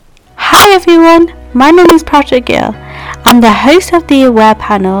Hi everyone, my name is Patrick Gill. I'm the host of the Aware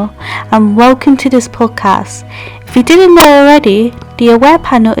panel and welcome to this podcast. If you didn't know already, the Aware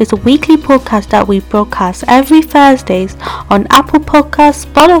panel is a weekly podcast that we broadcast every Thursdays on Apple Podcasts,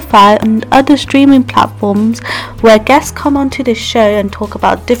 Spotify and other streaming platforms where guests come onto the show and talk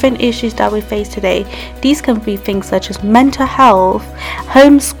about different issues that we face today. These can be things such as mental health,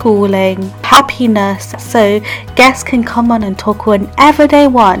 homeschooling, happiness, so guests can come on and talk whenever they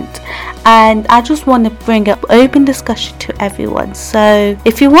want. And I just want to bring up open discussion to everyone. So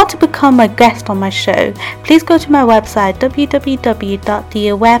if you want to become a guest on my show, please go to my website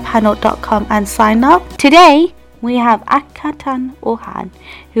www.theawarepanel.com and sign up. Today we have Atakan Orhan,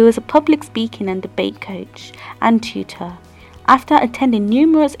 who is a public speaking and debate coach and tutor. After attending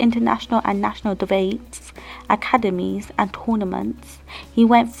numerous international and national debates, academies and tournaments, he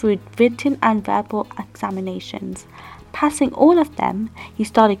went through written and verbal examinations. Passing all of them, he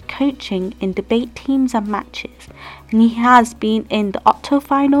started coaching in debate teams and matches, and he has been in the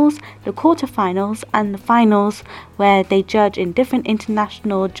octo-finals, the quarter-finals and the finals where they judge in different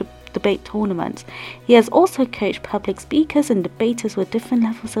international debate tournaments. He has also coached public speakers and debaters with different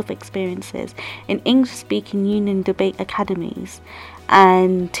levels of experiences in English-speaking union debate academies.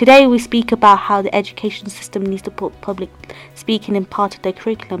 And today we speak about how the education system needs to put public speaking in part of their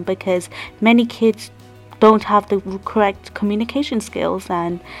curriculum, because many kids don't have the correct communication skills,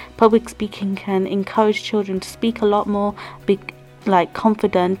 and public speaking can encourage children to speak a lot more, be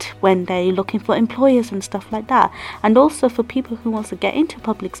confident when they're looking for employers and stuff like that. And also for people who wants to get into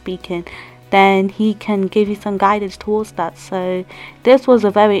public speaking, then he can give you some guidance towards that. So this was a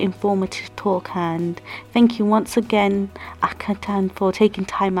very informative talk, and thank you once again, Akatan, for taking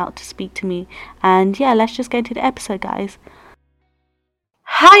time out to speak to me. And yeah, let's just get into the episode, guys.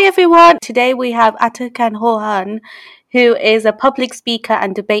 Hi everyone! Today we have Atakan Orhan, who is a public speaker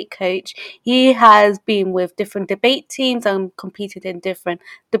and debate coach. He has been with different debate teams and competed in different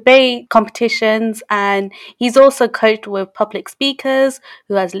debate competitions, and he's also coached with public speakers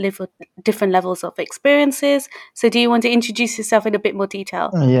who has lived with different levels of experiences. So do you want to introduce yourself in a bit more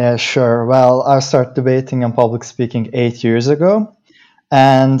detail? Yeah, sure. Well, I started debating and public speaking 8 years ago.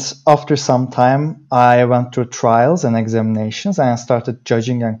 And after some time, I went through trials and examinations, and I started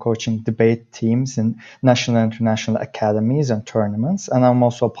judging and coaching debate teams in national and international academies and tournaments. And I'm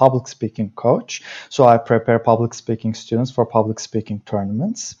also a public speaking coach. So I prepare public speaking students for public speaking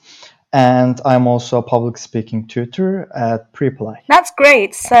tournaments. And I'm also a public speaking tutor at Preply. That's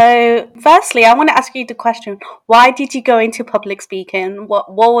great. So firstly, I want to ask you the question, why did you go into public speaking?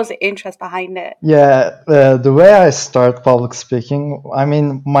 What was the interest behind it? Yeah, the way I start public speaking, I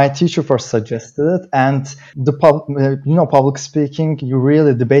mean, my teacher first suggested it, and public speaking, you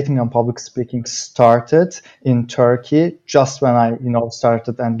really debating on public speaking started in Turkey just when I,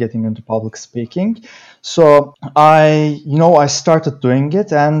 started and getting into public speaking. So I started doing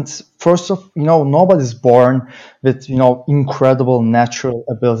it, and first of, nobody's born with, incredible natural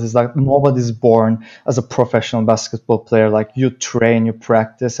abilities. Like nobody's born as a professional basketball player. Like you train, you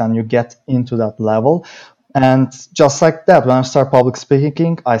practice, and you get into that level. And just like that, when I started public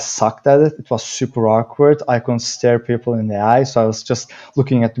speaking, I sucked at it. It was super awkward. I couldn't stare people in the eye, so I was just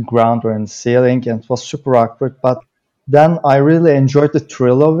looking at the ground or in the ceiling, and it was super awkward. But then I really enjoyed the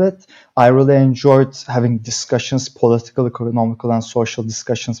thrill of it. I really enjoyed having discussions, political, economical, and social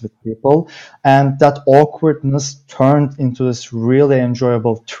discussions with people. And that awkwardness turned into this really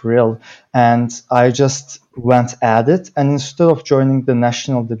enjoyable thrill. And I just went at it. And instead of joining the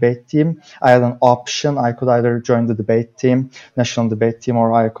national debate team, I had an option. I could either join the debate team, national debate team,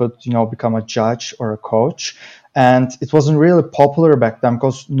 or I could, become a judge or a coach. And it wasn't really popular back then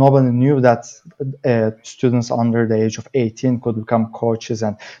because nobody knew that students under the age of 18 could become coaches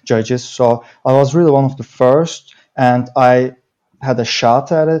and judges. So I was really one of the first, and I had a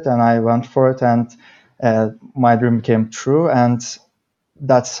shot at it, and I went for it, and my dream came true. And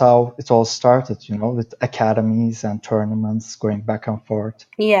that's how it all started, with academies and tournaments going back and forth.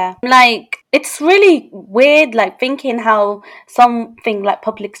 Yeah, it's really weird, thinking how something like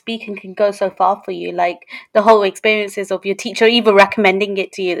public speaking can go so far for you. Like the whole experiences of your teacher even recommending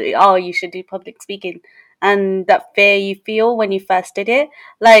it to you. Oh, you should do public speaking, and that fear you feel when you first did it.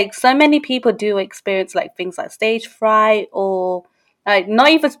 Like so many people do experience things like stage fright, or not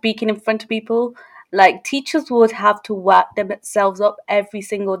even speaking in front of people. Like teachers would have to work themselves up every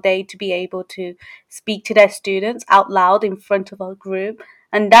single day to be able to speak to their students out loud in front of a group,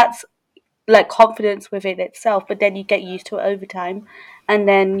 and that's confidence within itself. But then you get used to it over time, and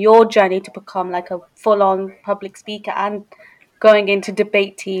then your journey to become a full-on public speaker and going into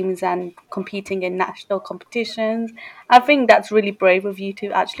debate teams and competing in national competitions. I think that's really brave of you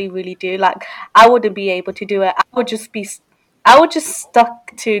to actually really do. Like, I wouldn't be able to do it. I would just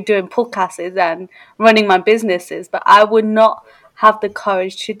stuck to doing podcasts and running my businesses, but I would not have the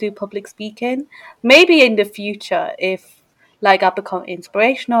courage to do public speaking. Maybe in the future, if like I become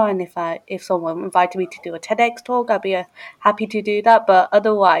inspirational and if someone invited me to do a TEDx talk, I'd be happy to do that. But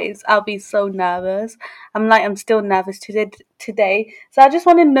otherwise, I'll be so nervous. I'm still nervous today. So I just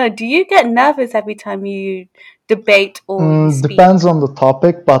want to know, do you get nervous every time you debate or you speak? Depends on the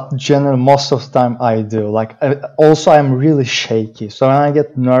topic, but generally most of the time I do. Also, I'm really shaky. So when I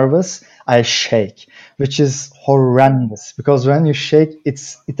get nervous, I shake, which is horrendous because when you shake,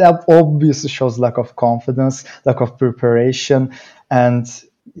 obviously shows lack of confidence, lack of preparation, and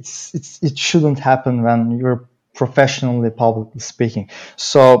it shouldn't happen when you're professionally publicly speaking.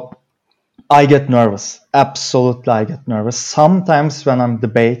 So I get nervous. Absolutely, I get nervous. Sometimes when I'm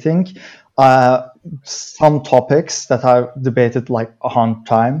debating, uh, some topics that I've debated like 100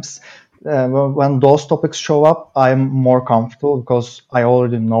 times, when those topics show up, I'm more comfortable because I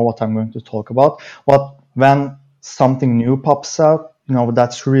already know what I'm going to talk about. But when something new pops out,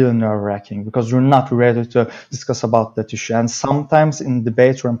 that's really nerve-wracking because you're not ready to discuss about that issue. And sometimes in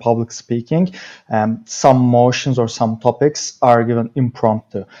debates or in public speaking, some motions or some topics are given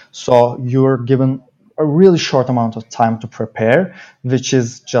impromptu. So you're given a really short amount of time to prepare, which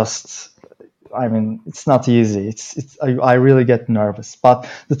is just, I mean, it's not easy. I really get nervous. But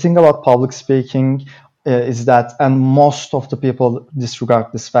the thing about public speaking is that, and most of the people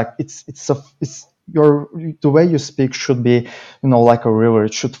disregard this fact. It's your the way you speak should be, like a river.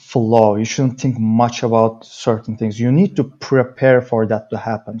 It should flow. You shouldn't think much about certain things. You need to prepare for that to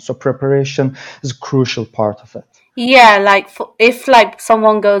happen. So preparation is a crucial part of it. Yeah, like if like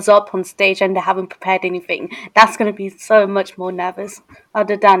someone goes up on stage and they haven't prepared anything, that's going to be so much more nervous.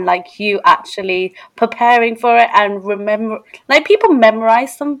 Other than like you actually preparing for it and remember, like people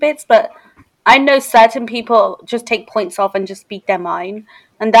memorize some bits, but I know certain people just take points off and just speak their mind,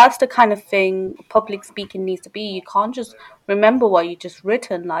 and that's the kind of thing public speaking needs to be. You can't just remember what you just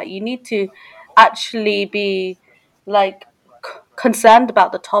written. Like you need to actually be like concerned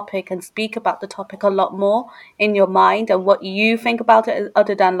about the topic and speak about the topic a lot more in your mind and what you think about it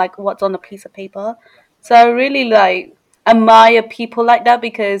other than like what's on a piece of paper. So I really like admire people like that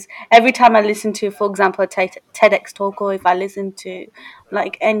because every time I listen to, for example, a TEDx talk or if I listen to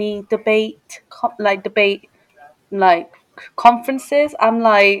like any debate like conferences, I'm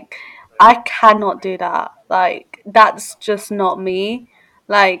like, I cannot do that. Like that's just not me.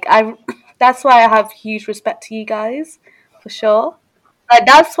 Like I, that's why I have huge respect to you guys, for sure. Like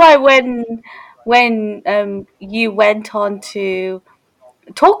that's why when you went on to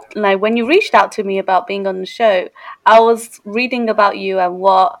talk, like when you reached out to me about being on the show, I was reading about you and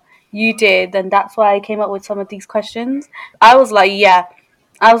what you did, and that's why I came up with some of these questions. I was like, yeah,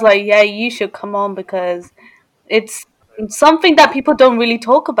 yeah, you should come on because it's something that people don't really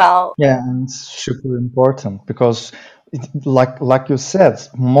talk about. Yeah, and it's super important because, like you said,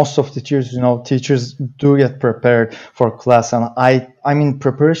 most of the teachers do get prepared for class, and I mean,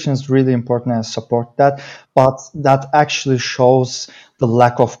 preparation is really important, and I support that. But that actually shows the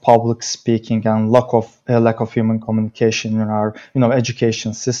lack of public speaking and lack of human communication in our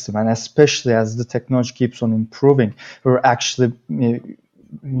education system, and especially as the technology keeps on improving, we're actually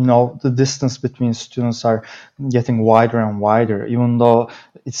the distance between students are getting wider and wider, even though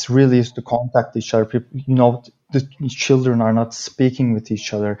it's really used to contact each other. People, the children are not speaking with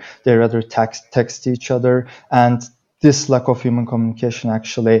each other. They rather text each other. And this lack of human communication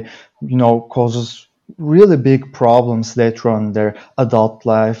actually, causes really big problems later on in their adult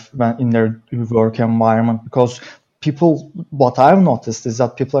life, in their work environment, because what I've noticed is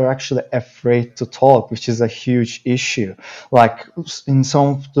that people are actually afraid to talk, which is a huge issue. Like in some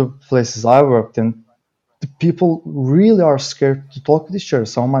of the places I worked in, the people really are scared to talk with each other.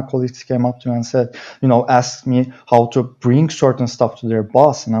 Some of my colleagues came up to me and said, asked me how to bring certain stuff to their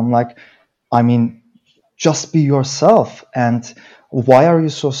boss. And I'm like, I mean, just be yourself. And why are you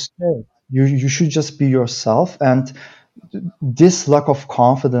so scared? You should just be yourself. And this lack of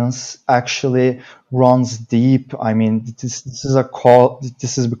confidence actually runs deep. I mean, this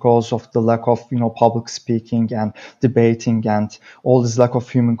is because of the lack of public speaking and debating and all this lack of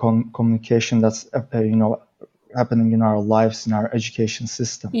human communication that's happening in our lives, in our education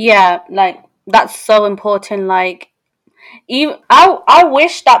system. Yeah, like that's so important. Like even I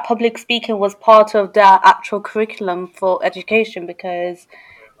wish that public speaking was part of the actual curriculum for education because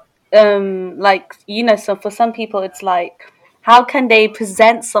like so for some people it's like how can they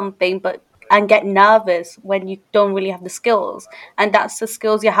present something but and get nervous when you don't really have the skills, and that's the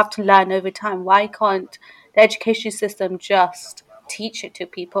skills you have to learn over time. Why can't the education system just teach it to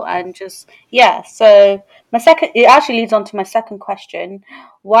people and just, yeah. So my second, it actually leads on to my second question.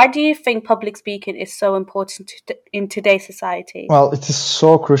 Why do you think public speaking is so important in today's society? Well, it is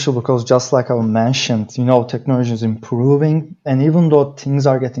so crucial because just like I mentioned, technology is improving, and even though things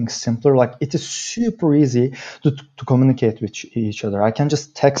are getting simpler, like it is super easy to communicate with each other. I can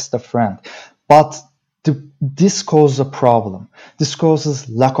just text a friend, but this causes a problem. This causes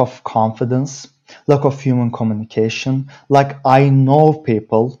lack of confidence, lack of human communication. Like I know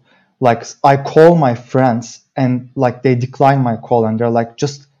people, like I call my friends and like they decline my call and they're like,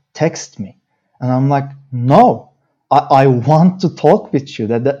 just text me. And I'm like, no, I want to talk with you.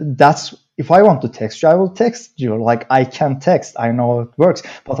 That's if I want to text you, I will text you. Like I can text, I know how it works,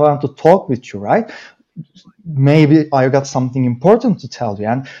 but I want to talk with you, right? Maybe I got something important to tell you.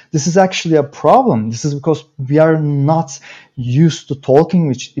 And this is actually a problem. This is because we are not used to talking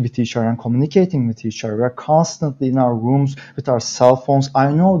with each other and communicating with each other. We're constantly in our rooms with our cell phones.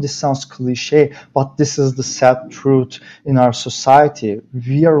 I know this sounds cliche, but this is the sad truth in our society.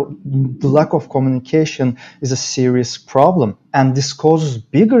 The lack of communication is a serious problem, and this causes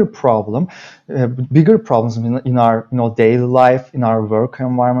bigger problems in our daily life, in our work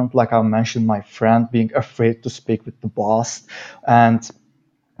environment. Like I mentioned, my friend being afraid to speak with the boss, and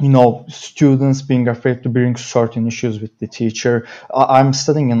students being afraid to bring certain issues with the teacher. I'm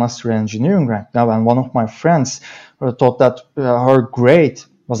studying industrial engineering right now, and one of my friends thought that her grade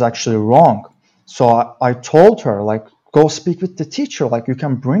was actually wrong. So I told her, like, go speak with the teacher. Like, you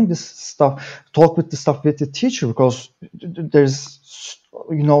can bring this stuff, talk with the stuff with the teacher, because there's,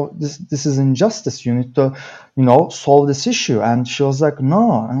 this is injustice. You need to, solve this issue. And she was like,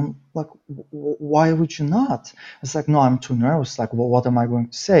 no. And I'm like, why would you not? It's like, no, I'm too nervous. Like, well, what am I going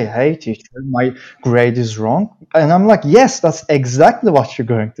to say? Hey, teacher, my grade is wrong. And I'm like, yes, that's exactly what you're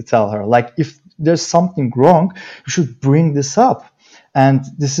going to tell her. Like, if there's something wrong, you should bring this up. And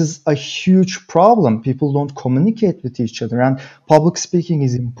this is a huge problem. People don't communicate with each other. And public speaking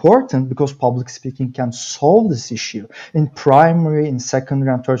is important because public speaking can solve this issue. In primary, in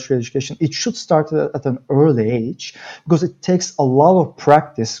secondary, and tertiary education, it should start at an early age because it takes a lot of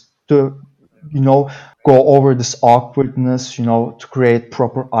practice to, go over this awkwardness, to create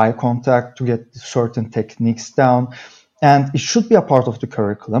proper eye contact, to get certain techniques down. And it should be a part of the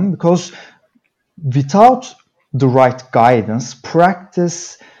curriculum because without the right guidance,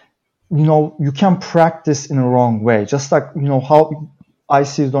 practice, you can practice in a wrong way. Just like, how I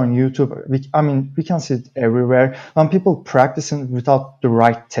see it on YouTube. We can see it everywhere. When people practicing without the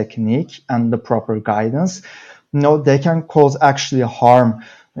right technique and the proper guidance, they can cause actually harm,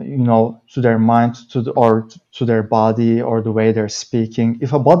 to their mind, or to their body, or the way they're speaking.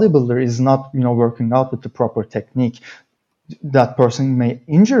 If a bodybuilder is not, working out with the proper technique, that person may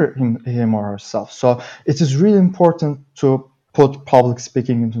injure him or herself. So it is really important to put public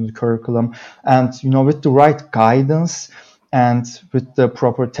speaking into the curriculum, and with the right guidance and with the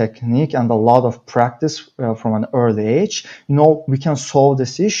proper technique and a lot of practice from an early age, we can solve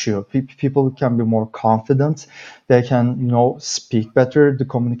this issue. People can be more confident, they can speak better, the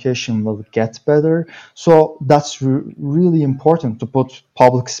communication will get better. So that's really important to put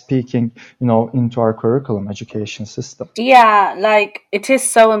public speaking into our curriculum education system. Yeah, like it is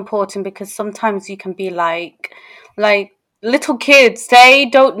so important because sometimes you can be like little kids, they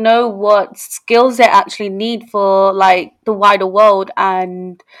don't know what skills they actually need for like the wider world.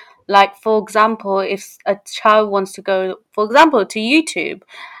 And like, for example, if a child wants to go, for example, to YouTube,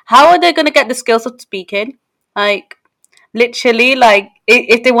 how are they going to get the skills of speaking? Like, literally, like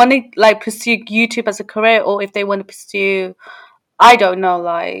if they want to like pursue YouTube as a career, or if they want to pursue, I don't know,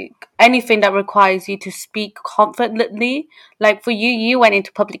 like anything that requires you to speak confidently. Like for you, you went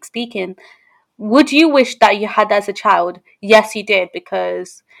into public speaking. Would you wish that you had that as a child? Yes, you did,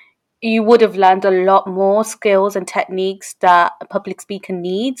 because you would have learned a lot more skills and techniques that a public speaker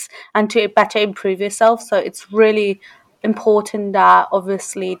needs, and to better improve yourself. So it's really important that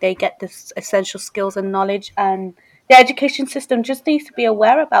obviously they get this essential skills and knowledge, and the education system just needs to be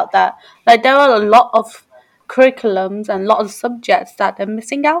aware about that. Like there are a lot of curriculums and a lot of subjects that they're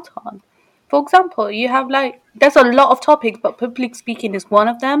missing out on. For example, you have like there's a lot of topics, but public speaking is one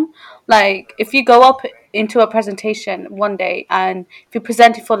of them. Like if you go up into a presentation one day and if you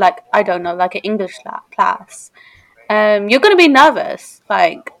present it for like, I don't know, like an English class, you're gonna be nervous.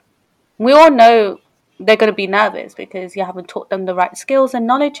 Like we all know they're gonna be nervous because you haven't taught them the right skills and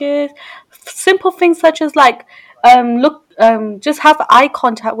knowledges. Simple things such as like just have eye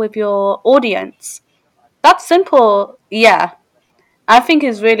contact with your audience. That's simple. Yeah, I think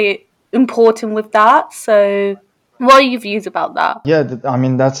is really important with that. So, what are your views about that? Yeah, I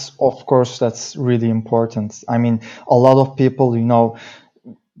mean, that's of course, that's really important. I mean, a lot of people,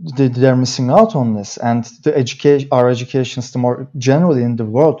 they're missing out on this, and our education system, or generally in the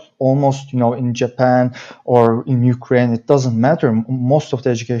world, almost, in Japan or in Ukraine, it doesn't matter. Most of the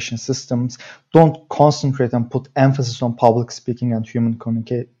education systems don't concentrate and put emphasis on public speaking and human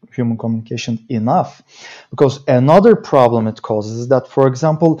communication enough, because another problem it causes is that, for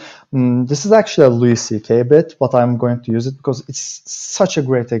example, this is actually a Louis C.K. bit, but I'm going to use it because it's such a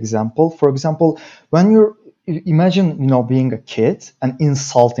great example. For example, when you're imagine, being a kid and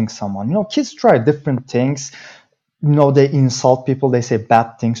insulting someone. Kids try different things. They insult people, they say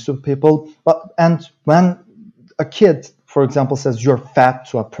bad things to people. And when a kid, for example, says you're fat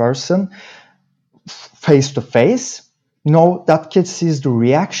to a person face to face, that kid sees the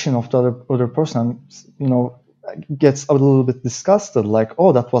reaction of the other person, and gets a little bit disgusted, like,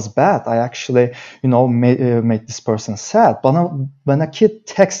 oh, that was bad. I actually, made this person sad. But now, when a kid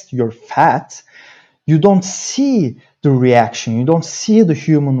texts you're fat, you don't see the reaction, you don't see the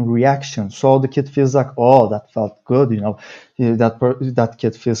human reaction, so the kid feels like, oh, that felt good, that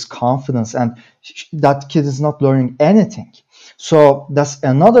kid feels confidence, and that kid is not learning anything. So that's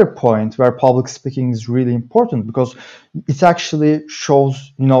another point where public speaking is really important, because it actually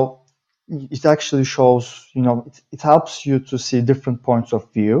shows, it helps you to see different points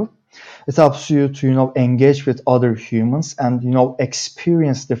of view. It helps you to, engage with other humans and,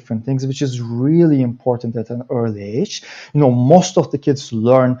 experience different things, which is really important at an early age. Most of the kids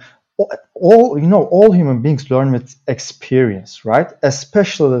learn, all human beings learn with experience, right?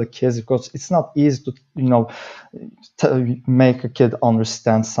 Especially the kids, because it's not easy to, make a kid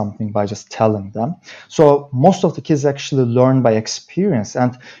understand something by just telling them. So most of the kids actually learn by experience,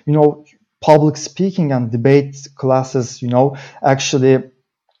 and, public speaking and debate classes, actually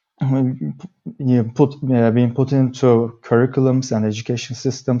being put into curriculums and education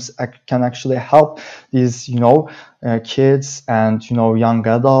systems can actually help these kids and young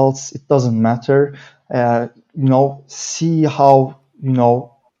adults. It doesn't matter. See how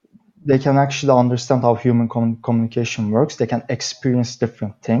they can actually understand how human communication works. They can experience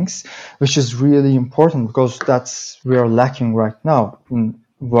different things, which is really important, because that's we are lacking right now in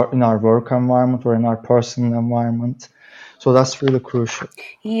our work environment or in our personal environment. So that's really crucial.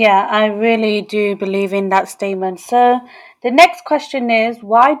 Yeah, I really do believe in that statement. So, the next question is,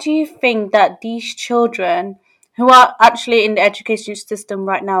 why do you think that these children who are actually in the education system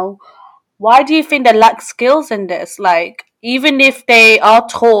right now, why do you think they lack skills in this? Like, even if they are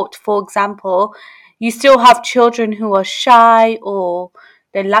taught, for example, you still have children who are shy or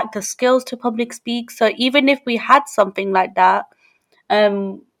they lack the skills to public speak. So, even if we had something like that,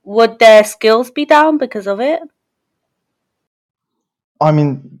 would their skills be down because of it? I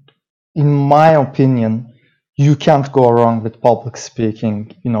mean, in my opinion, you can't go wrong with public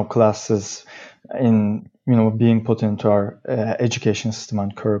speaking, classes in, being put into our education system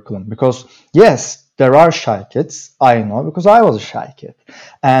and curriculum. Because yes, there are shy kids. I know, because I was a shy kid,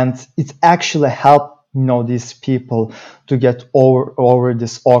 and it actually helped, these people to get over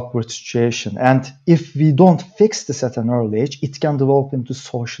this awkward situation. And if we don't fix this at an early age, it can develop into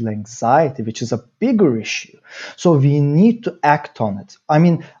social anxiety, which is a bigger issue. So we need to act on it. I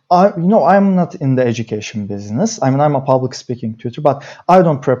mean, I'm not in the education business. I mean, I'm a public speaking tutor, but I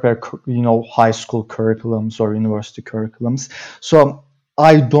don't prepare, high school curriculums or university curriculums. So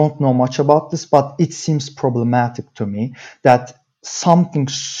I don't know much about this, but it seems problematic to me that something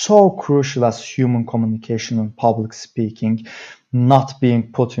so crucial as human communication and public speaking not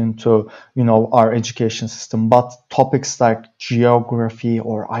being put into, our education system, but topics like geography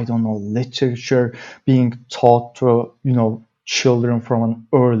or, I don't know, literature being taught to, children from an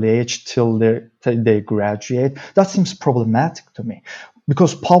early age till they graduate. That seems problematic to me,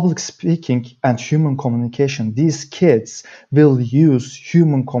 because public speaking and human communication, these kids will use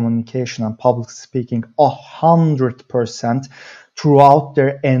human communication and public speaking 100% throughout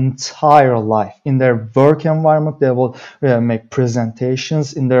their entire life. In their work environment, they will make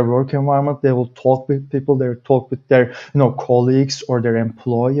presentations. In their work environment, they will talk with people. They will talk with their, colleagues or their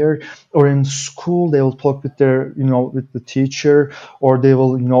employer. Or in school, they will talk with their, with the teacher, or they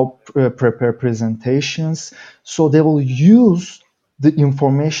will, prepare presentations. So they will use the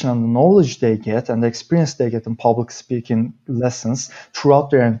information and the knowledge they get and the experience they get in public speaking lessons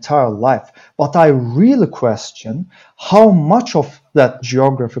throughout their entire life. But I really question how much of that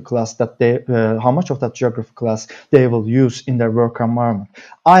geography class they will use in their work environment.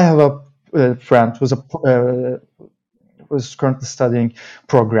 I have a friend who's currently studying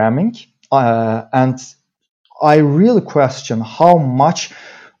programming, and I really question how much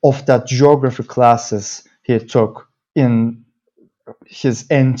of that geography classes he took in his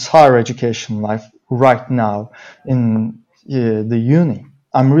entire education life right now in the uni.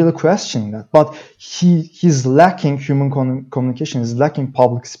 I'm really questioning that. But he's lacking human communication. He's lacking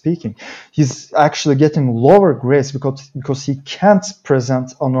public speaking. He's actually getting lower grades because he can't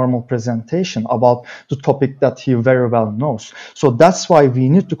present a normal presentation about the topic that he very well knows. So that's why we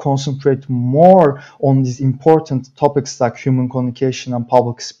need to concentrate more on these important topics like human communication and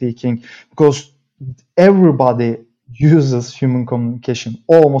public speaking, because everybody uses human communication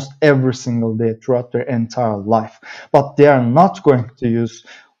almost every single day throughout their entire life, but they are not going to use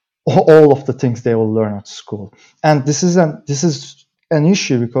all of the things they will learn at school. And this is an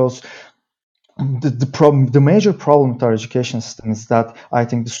issue, because the major problem with our education system is that I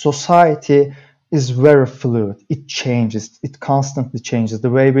think the society is very fluid. It changes. It constantly changes. The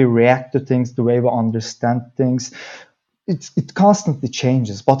way we react to things, the way we understand things, it constantly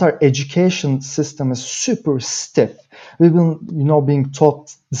changes. But our education system is super stiff. We've been, being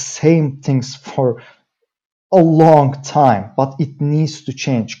taught the same things for a long time, but it needs to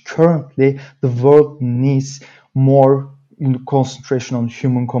change. Currently, the world needs more concentration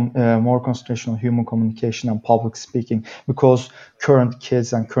on more concentration on human communication and public speaking, because current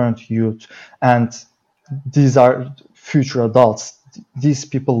kids and current youth, and these are future adults, these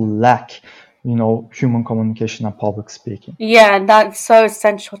people lack human communication and public speaking. Yeah, that's so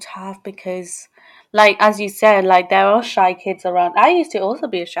essential to have because, like, as you said, like, there are shy kids around. I used to also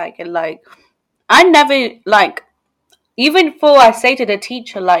be a shy kid. Like, I never, like, even before I say to the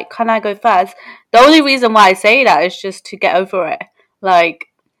teacher, like, can I go first? The only reason why I say that is just to get over it. Like,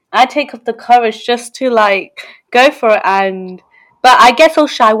 I take up the courage just to, like, go for it. But I get so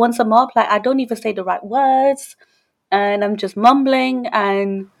shy once I'm up, like, I don't even say the right words and I'm just mumbling.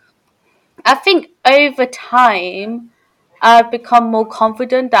 And I think over time, I've become more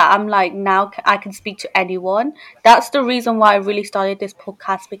confident that I'm like, now I can speak to anyone. That's the reason why I really started this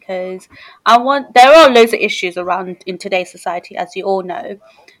podcast, because there are loads of issues around in today's society, as you all know.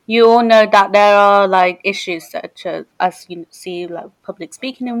 You all know that there are like issues such as you see, like public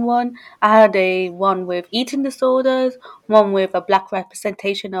speaking in one. I had one with eating disorders, one with a black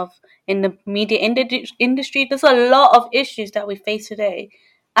representation of in the media industry. There's a lot of issues that we face today,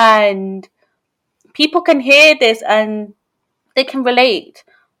 and people can hear this and they can relate.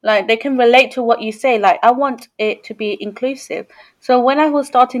 Like, they can relate to what you say. Like, I want it to be inclusive. So when I was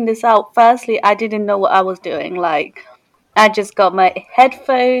starting this out, firstly, I didn't know what I was doing. Like, I just got my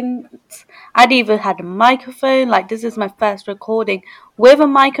headphones. I'd even had a microphone. Like, this is my first recording with a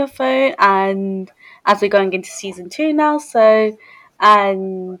microphone. And as we're going into season 2 now,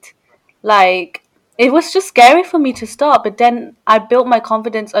 and like, it was just scary for me to start. But then I built my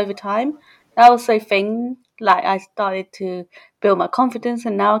confidence over time. That was the thing. Like, I started to build my confidence,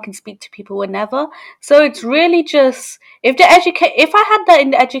 and now I can speak to people whenever. So it's really just, if I had that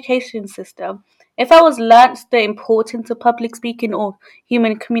in the education system, if I was learnt the importance of public speaking or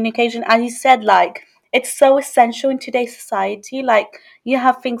human communication, as you said, like, it's so essential in today's society. Like, you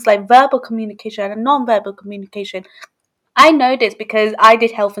have things like verbal communication and non-verbal communication. I know this because I did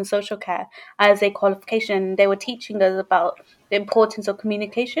health and social care as a qualification. They were teaching us about the importance of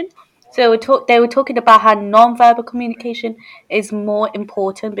communication. So they were talking about how non-verbal communication is more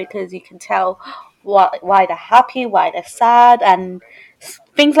important because you can tell why they're happy, why they're sad, and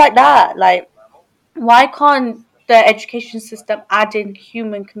things like that. Like, why can't the education system add in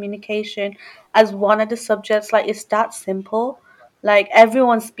human communication as one of the subjects? Like, it's that simple. Like,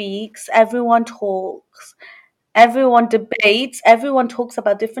 everyone speaks, everyone talks, everyone debates, everyone talks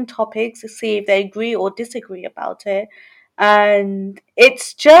about different topics to see if they agree or disagree about it. And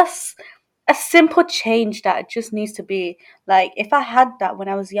it's just a simple change that just needs to be. Like, if I had that when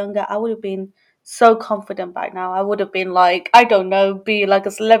I was younger, I would have been so confident by now. I would have been like, I don't know, be like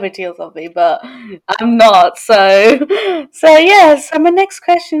a celebrity or something, but I'm not. So so yeah, so my next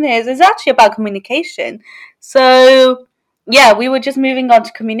question is actually about communication. So yeah, we were just moving on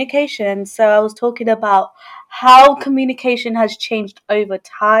to communication. So I was talking about how communication has changed over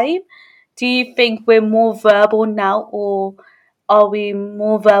time. Do you think we're more verbal now, or are we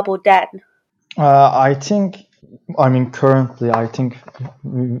more verbal then? I think, currently, I think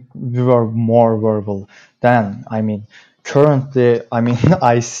we were more verbal than, currently,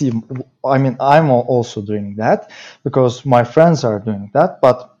 I see, I'm also doing that because my friends are doing that.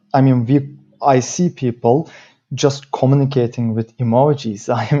 But I see people just communicating with emojis.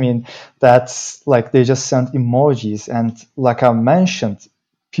 That's like they just send emojis. And like I mentioned,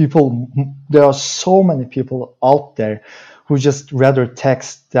 there are so many people out there who just rather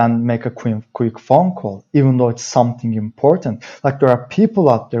text than make a quick phone call, even though it's something important. Like there are people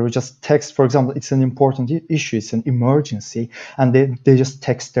out there who just text, for example, it's an important issue, it's an emergency, and they just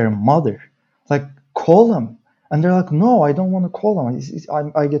text their mother, like, call them. And they're like, no, I don't want to call them.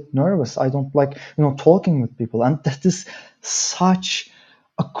 I get nervous. I don't like, talking with people. And that is such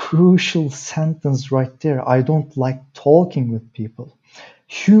a crucial sentence right there. I don't like talking with people.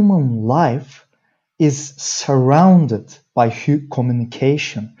 Human life is surrounded by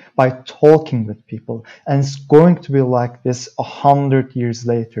communication, by talking with people, and it's going to be like this 100 years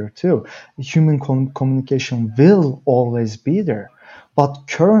later too. Human communication will always be there, but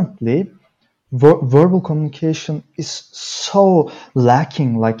currently verbal communication is so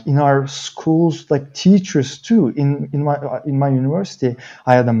lacking, like in our schools, like teachers too. In my university,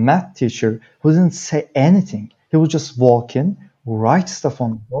 I had a math teacher who didn't say anything. He would just walk in, write stuff on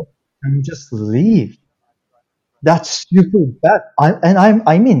the board, and just leave. That's super bad.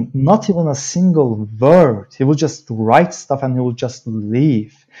 I mean, not even a single word. He would just write stuff and he would just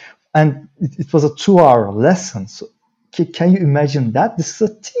leave. And it was a 2 hour lesson. So can you imagine that? This is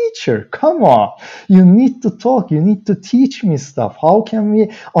a teacher. Come on. You need to talk. You need to teach me stuff. How can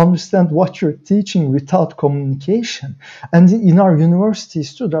we understand what you're teaching without communication? And in our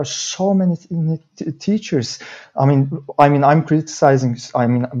universities too, there are so many teachers. I'm criticizing,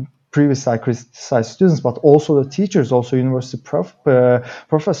 previously I criticized students, but also the teachers, also university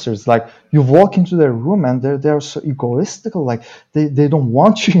professors. Like, you walk into their room and they're so egoistical. Like, they don't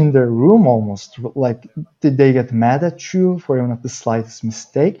want you in their room almost. Like, they get mad at you for even at the slightest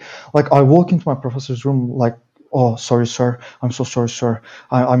mistake. Like, I walk into my professor's room like, oh, sorry, sir. I'm so sorry, sir.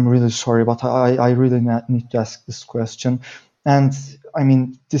 I'm really sorry, but I really need to ask this question. And I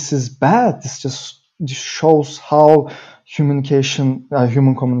mean, this is bad. This shows how human communication,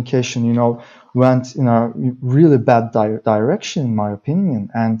 went in a really bad direction, in my opinion.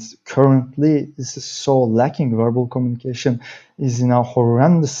 And currently, this is so lacking. Verbal communication is in a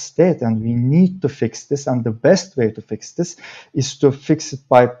horrendous state, and we need to fix this. And the best way to fix this is to fix it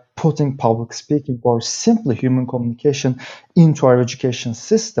by putting public speaking or simply human communication into our education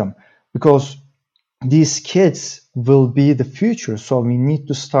system, because these kids will be the future. So we need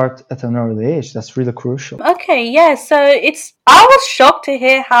to start at an early age. That's really crucial. Okay, yeah, so I was shocked to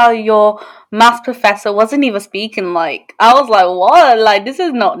hear how your math professor wasn't even speaking. Like, I was like, what? Like, this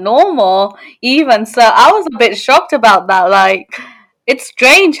is not normal, even. So I was a bit shocked about that. Like, it's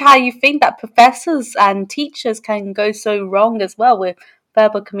strange how you think that professors and teachers can go so wrong as well with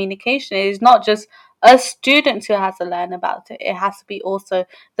verbal communication. It's not just us students who has to learn about it. It has to be also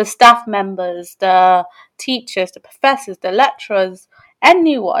the staff members, the teachers, the professors, the lecturers,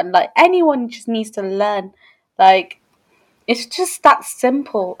 anyone. Like, anyone just needs to learn. Like, it's just that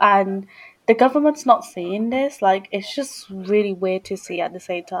simple, and the government's not seeing this. Like, it's just really weird to see at the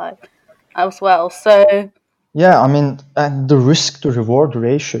same time as well. So Yeah, I mean, and the risk to reward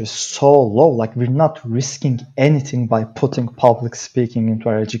ratio is so low. Like, we're not risking anything by putting public speaking into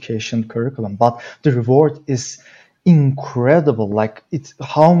our education curriculum, but the reward is incredible. Like, it's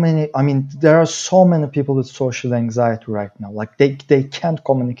how many, I mean, there are so many people with social anxiety right now. Like, they can't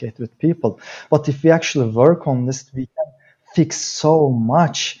communicate with people. But if we actually work on this, we can fix so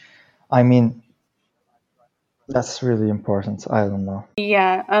much. I mean, that's really important. I don't know.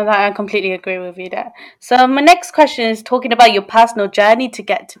 yeah, I completely agree with you there. So my next question is talking about your personal journey to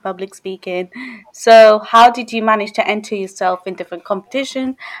get to public speaking. So how did you manage to enter yourself in different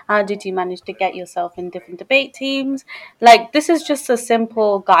competitions? How did you manage to get yourself in different debate teams? Like, this is just a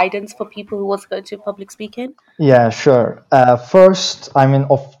simple guidance for people who want to go to public speaking. Yeah, sure. First, I mean,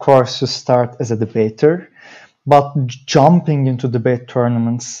 of course, you start as a debater, but jumping into debate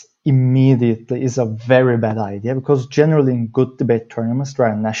tournaments immediately is a very bad idea, because generally in good debate tournaments, there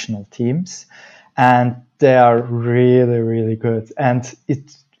are national teams and they are really, really good. And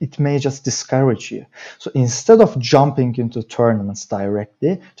it may just discourage you. So instead of jumping into tournaments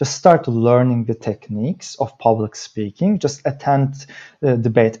directly, just start learning the techniques of public speaking. Just attend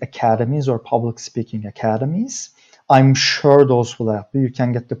debate academies or public speaking academies. I'm sure those will help you. You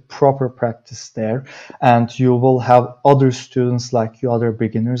can get the proper practice there, and you will have other students like you, other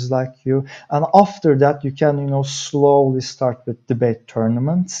beginners like you. And after that, you can, slowly start with debate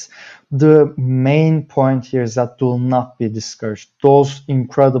tournaments. The main point here is that do not be discouraged. Those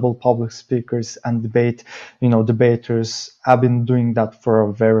incredible public speakers and debaters have been doing that for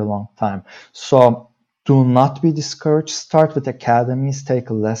a very long time. So do not be discouraged. Start with academies, take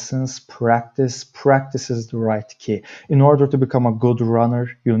lessons, practice. Practice is the right key. In order to become a good runner,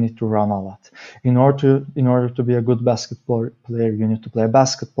 you need to run a lot. In order to be a good basketball player, you need to play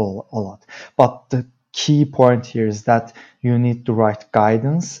basketball a lot. But key point here is that you need the right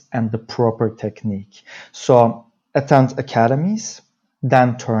guidance and the proper technique. So attend academies,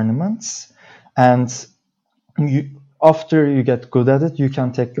 then tournaments, and after you get good at it, you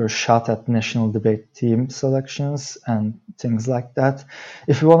can take your shot at national debate team selections and things like that.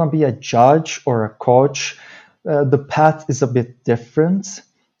 If you want to be a judge or a coach, the path is a bit different.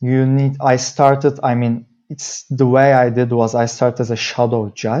 It's the way I did was I started as a shadow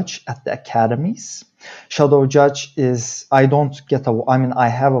judge at the academies. Shadow judge is, I don't get I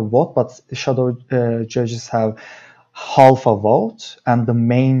have a vote, but shadow judges have half a vote, and the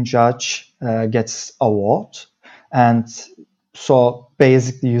main judge gets a vote. And so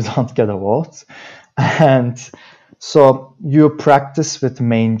basically, you don't get a vote. And so you practice with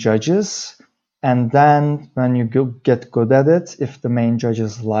main judges. And then when you get good at it, if the main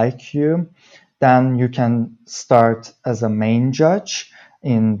judges like you, then you can start as a main judge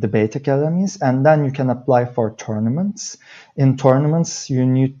in debate academies, and then you can apply for tournaments. In tournaments, you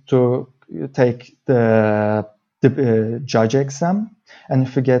need to take the judge exam, and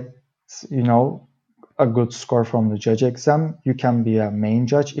if you get, a good score from the judge exam, you can be a main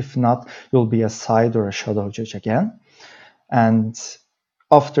judge. If not, you'll be a side or a shadow judge again. And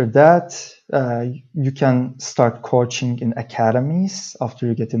after that, you can start coaching in academies after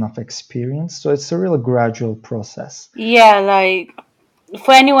you get enough experience. So it's a really gradual process. Yeah, like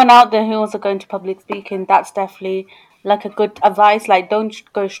for anyone out there who wants to go into public speaking, that's definitely like a good advice. Like, don't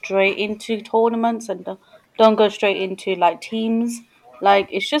go straight into tournaments and don't go straight into like teams. Like,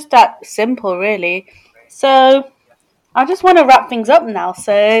 it's just that simple, really. So, I just want to wrap things up now.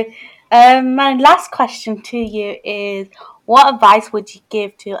 So, my last question to you is, what advice would you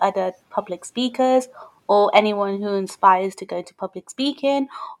give to other public speakers or anyone who inspires to go into public speaking,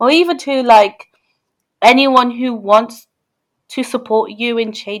 or even to like anyone who wants to support you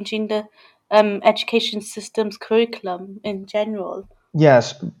in changing the education system's curriculum in general?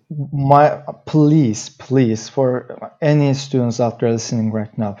 Yes, please, for any students out there listening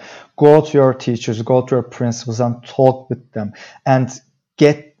right now, go to your teachers, go to your principals, and talk with them. And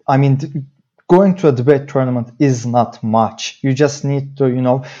going to a debate tournament is not much. You just need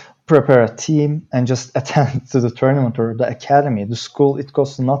to, prepare a team and just attend to the tournament or the academy. The school, it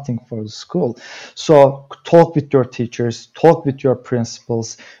costs nothing for the school. So talk with your teachers, talk with your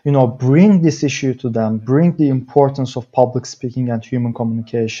principals, bring this issue to them, bring the importance of public speaking and human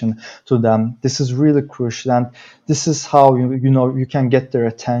communication to them. This is really crucial, and this is how you can get their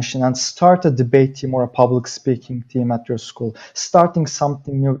attention and start a debate team or a public speaking team at your school. Starting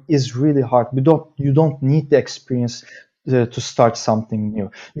something new is really hard. You don't need the experience to start something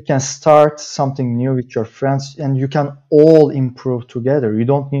new. You can start something new with your friends, and you can all improve together. You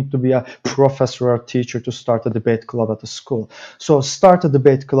don't need to be a professor or a teacher to start a debate club at a school. So start a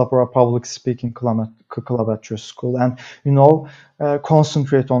debate club or a public speaking club at your school, and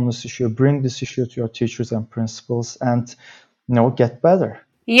concentrate on this issue. Bring this issue to your teachers and principals, and get better.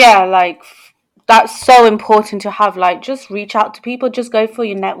 Yeah, like that's so important to have. Like, just reach out to people, just go for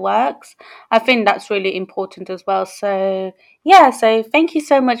your networks. I think that's really important as well. So yeah, so thank you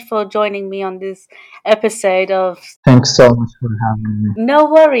so much for joining me on this episode of. Thanks so much for having me. No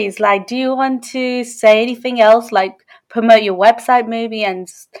worries. Like, do you want to say anything else? Like, promote your website maybe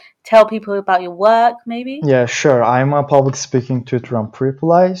and tell people about your work maybe? Yeah, sure. I'm a public speaking tutor on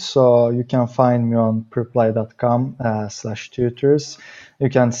Preply, so you can find me on preply.com/tutors. You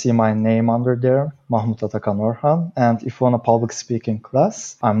can see my name under there, Mahmut Atakan Orhan. And if you want a public speaking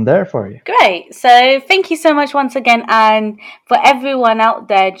class, I'm there for you. Great. So thank you so much once again. And for everyone out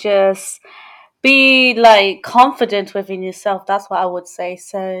there, just be like confident within yourself. That's what I would say.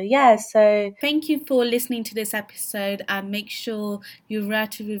 So yeah, so thank you for listening to this episode, and make sure you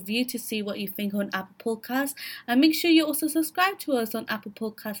write a review to see what you think on Apple Podcasts, and make sure you also subscribe to us on Apple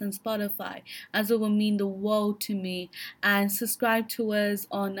Podcasts and Spotify, as it will mean the world to me. And subscribe to us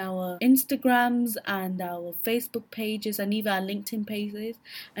on our Instagrams and our Facebook pages and even our LinkedIn pages.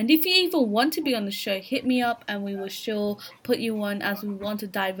 And if you even want to be on the show, hit me up and we will sure put you on, as we want a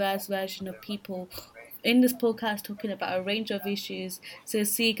diverse version of people in this podcast talking about a range of issues. So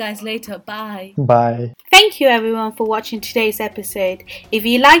see you guys later. Bye. Bye. Thank you everyone for watching today's episode. If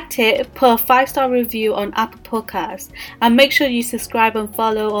you liked it, put a 5-star review on Apple Podcasts, and make sure you subscribe and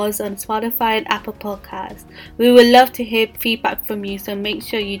follow us on Spotify and Apple Podcasts. We would love to hear feedback from you, so make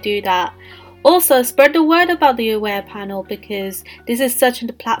sure you do that. Also, spread the word about the Aware panel, because this is such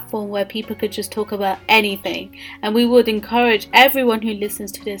a platform where people could just talk about anything, and we would encourage everyone who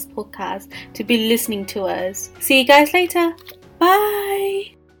listens to this podcast to be listening to us. See you guys later.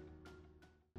 Bye.